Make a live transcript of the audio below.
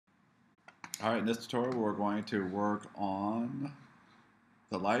All right, in this tutorial we're going to work on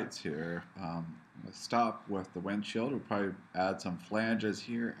the lights here. Let's stop with the windshield. We'll probably add some flanges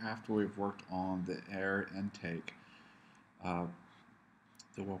here after we've worked on the air intake. Uh,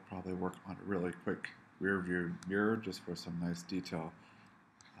 then we'll probably work on a really quick rear view mirror just for some nice detail.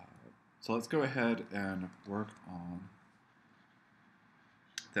 Uh, so let's go ahead and work on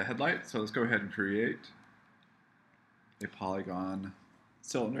the headlight. So let's go ahead and create a polygon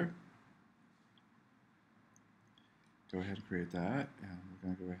cylinder. Go ahead and create that, and we're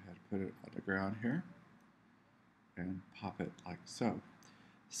going to go ahead and put it on the ground here and pop it like so.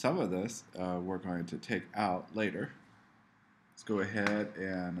 Some of this we're going to take out later. Let's go ahead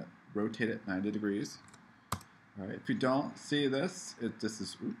and rotate it 90 degrees. All right, if you don't see this, this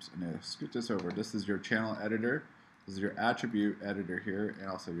is, oops, I'm going to scoot this over. This is your channel editor. This is your attribute editor here, and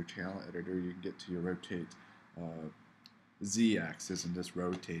also your channel editor. You can get to your rotate Z-axis and just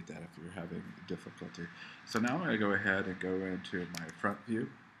rotate that if you're having difficulty. So now I'm going to go ahead and go into my front view.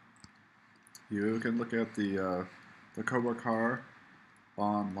 You can look at the Cobra car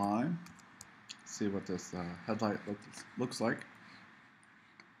online, see what this headlight looks like.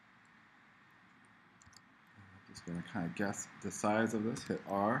 I'm just going to kind of guess the size of this. Hit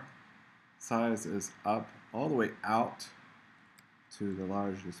R. Size is up all the way out to the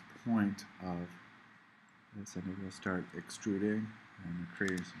largest point of this, and we'll start extruding and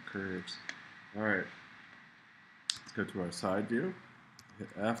creating some curves. All right, let's go to our side view. Hit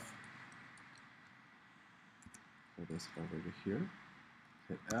F. Pull this over to here.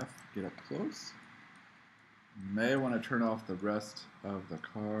 Hit F. Get up close. You may want to turn off the rest of the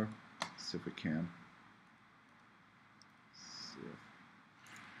car. Let's see if we can. See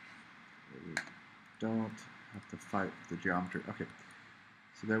if we don't have to fight with the geometry. Okay,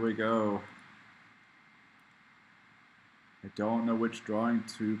 so there we go. I don't know which drawing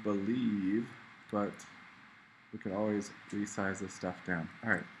to believe, but we could always resize this stuff down.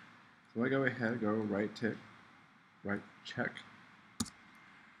 All right, so I go ahead, go right check,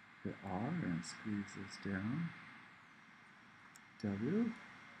 hit R and squeeze this down. W.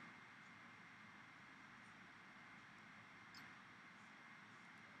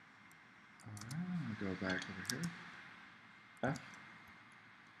 All right, I'll go back over here. F.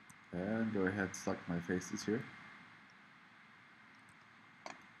 And go ahead and select my faces here.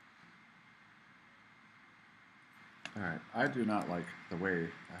 Alright, I do not like the way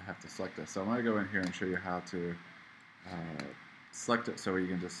I have to select this, so I'm going to go in here and show you how to select it so you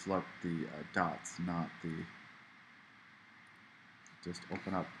can just select the dots, not the, just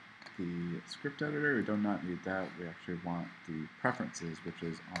open up the script editor. We do not need that. We actually want the preferences, which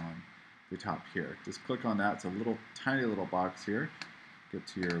is on the top here. Just click on that. It's a little tiny little box here. Get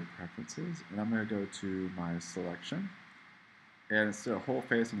to your preferences, and I'm going to go to my selection. And instead of whole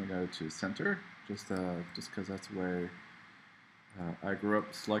face, I'm going to go to center, just because that's the way I grew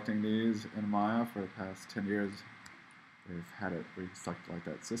up selecting these in Maya for the past 10 years. They've had it reselected like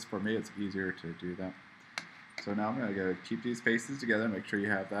that. So just for me, it's easier to do that. So now I'm going to go keep these faces together, make sure you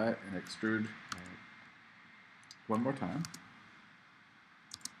have that, and extrude one more time.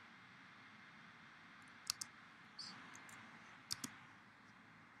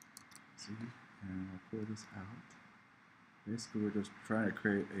 See, and I'll pull this out. Basically, we're just trying to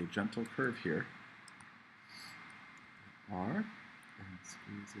create a gentle curve here. R, and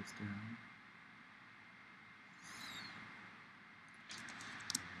squeeze this down.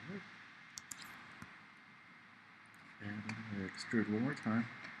 Right. And I'm going to extrude one more time.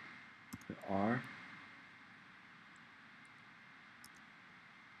 Hit R.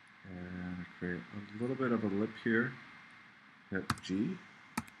 And create a little bit of a lip here. Hit G,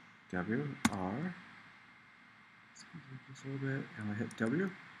 W, R. Squeeze it just a little bit, and I hit W,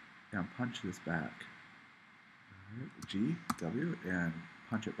 and punch this back. All right, G, W, and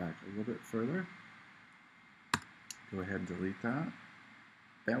punch it back a little bit further. Go ahead and delete that.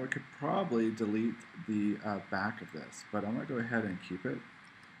 And we could probably delete the back of this, but I'm going to go ahead and keep it.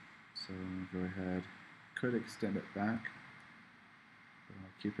 So I'm going to go ahead, could extend it back, but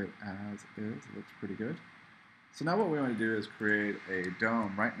I'll keep it as is. It looks pretty good. So now what we want to do is create a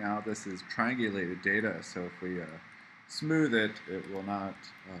dome. Right now this is triangulated data, so if we smooth it, it will not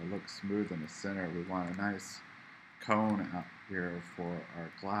look smooth in the center. We want a nice cone out here for our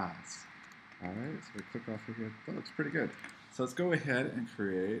glass. Alright, so we click off of here. That looks pretty good. So let's go ahead and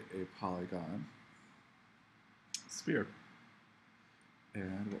create a polygon sphere.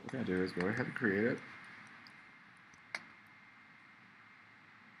 And what we're going to do is go ahead and create it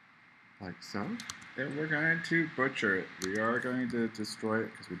like so. And we're going to butcher it. We are going to destroy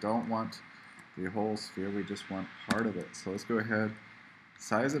it because we don't want the whole sphere, we just want part of it. So let's go ahead,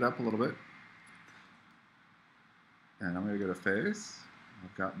 size it up a little bit. And I'm going to go to face.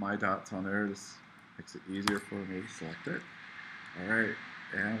 I've got my dots on there. This makes it easier for me to select it. All right,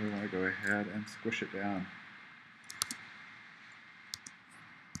 and we want to go ahead and squish it down.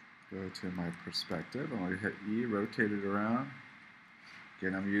 Go to my perspective. I'm going to hit E, rotate it around.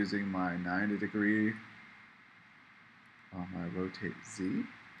 Again, I'm using my 90 degree on my rotate Z.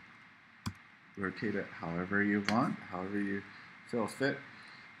 Rotate it however you want, however you feel fit.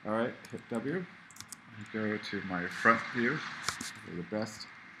 All right, hit W. Go to my front view, for the best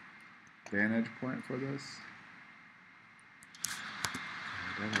vantage point for this.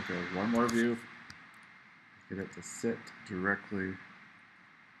 And then we'll go one more view, get it to sit directly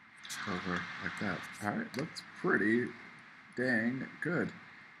over like that. All right, looks pretty dang good.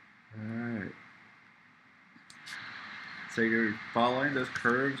 All right. So you're following the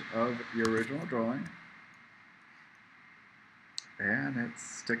curves of your original drawing, and it's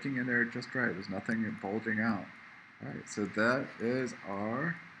sticking in there just right. There's nothing bulging out. All right, so that is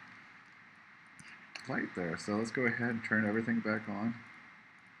our light there. So let's go ahead and turn everything back on.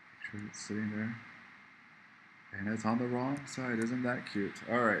 Make sure it's sitting there. And it's on the wrong side. Isn't that cute?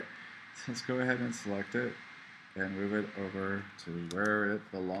 All right, so let's go ahead and select it and move it over to where it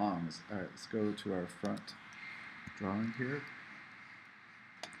belongs. All right, let's go to our front drawing here.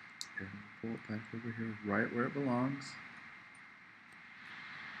 And pull it back over here, right where it belongs.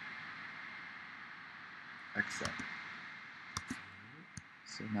 Excellent.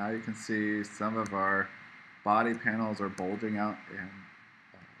 So now you can see some of our body panels are bulging out, and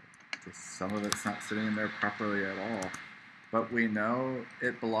some of it's not sitting in there properly at all. But we know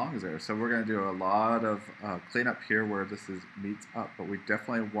it belongs there. So we're going to do a lot of cleanup here where this meets up, but we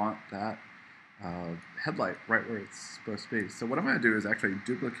definitely want that headlight right where it's supposed to be. So what I'm going to do is actually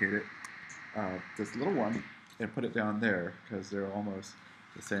duplicate it, this little one, and put it down there because they're almost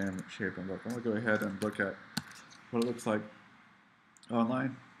the same shape and look. I'm going to go ahead and look at what it looks like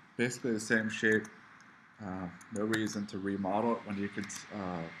online. Basically the same shape. No reason to remodel it when you could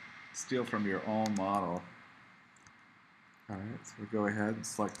steal from your own model. All right, so we'll go ahead and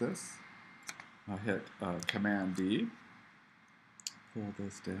select this. I'll hit Command D, pull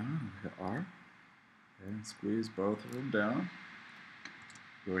this down, hit R, and squeeze both of them down.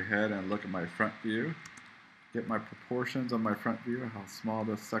 Go ahead and look at my front view. Get my proportions on my front view, how small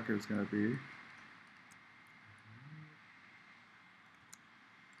this sucker is going to be.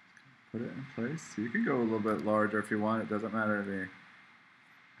 Put it in place. So you can go a little bit larger if you want. It doesn't matter to me.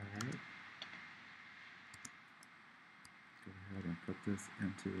 All right. Go ahead and put this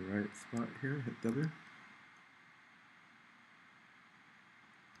into the right spot here. Hit W.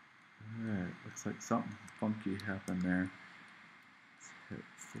 All right. Looks like something funky happened there. Let's hit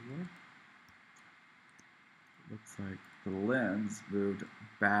 4. Looks like the lens moved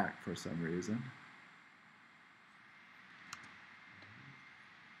back for some reason.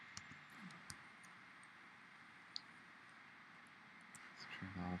 Let's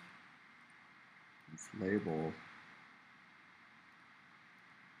turn off this label.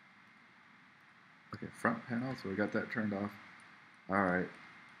 Okay, front panel, so we got that turned off. Alright.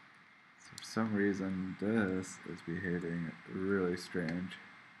 So for some reason this is behaving really strange.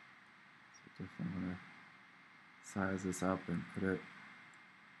 So definitely want to size this up and put it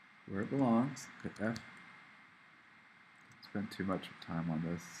where it belongs. Hit F. Spend too much time on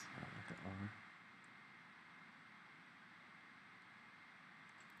this. Hit R.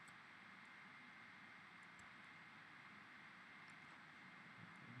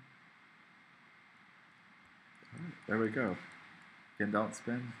 Right, there we go. Again, don't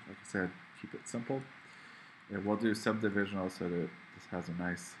spin. Like I said, keep it simple. And we'll do subdivisional so that this has a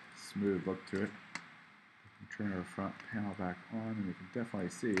nice smooth look to it. We can turn our front panel back on, and you can definitely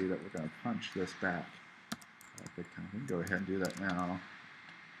see that we're going to punch this back big time. We can go ahead and do that now.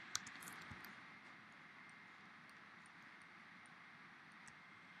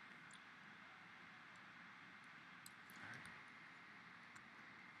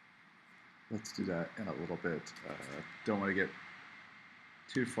 Let's do that in a little bit. Don't want to get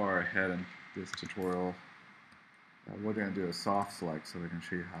too far ahead in this tutorial. We're going to do a soft select so we can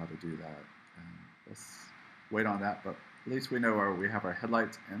show you how to do that. And let's wait on that, but at least we know we have our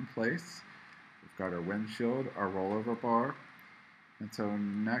headlights in place. We've got our windshield, our rollover bar. And so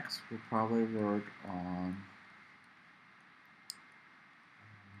next we'll probably work on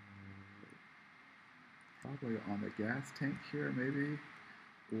the gas tank here maybe,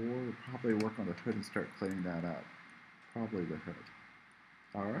 or we'll probably work on the hood and start cleaning that up. Probably the hood.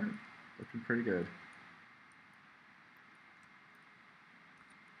 Alright, looking pretty good.